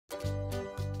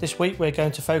This week we're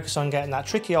going to focus on getting that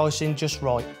tricky icing just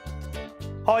right.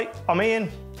 Hi, I'm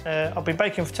Ian. I've been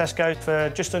baking for Tesco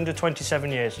for just under 27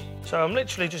 years. So I'm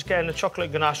literally just getting the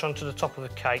chocolate ganache onto the top of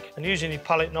the cake and using your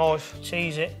palette knife,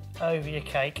 tease it over your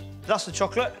cake. That's the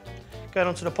chocolate going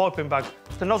onto the piping bag.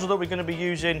 The nozzle that we're going to be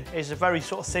using is a very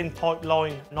sort of thin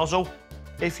pipeline nozzle.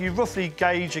 If you roughly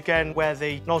gauge again where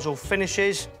the nozzle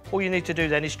finishes, all you need to do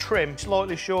then is trim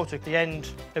slightly short at the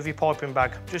end of your piping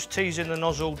bag. Just teasing the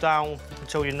nozzle down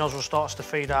until your nozzle starts to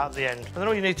feed out at the end. And then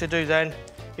all you need to do then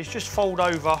is just fold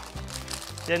over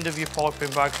the end of your piping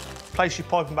bag, place your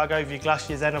piping bag over your glass,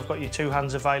 you then have got your two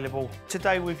hands available.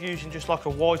 Today we're using just like a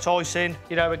white icing.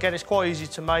 You know, again, it's quite easy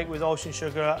to make with icing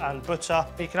sugar and butter.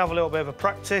 You can have a little bit of a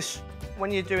practice. When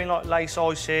you're doing like lace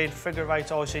icing, figure of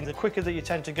eight icing, the quicker that you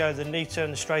tend to go, the neater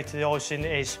and the straighter the icing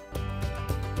is.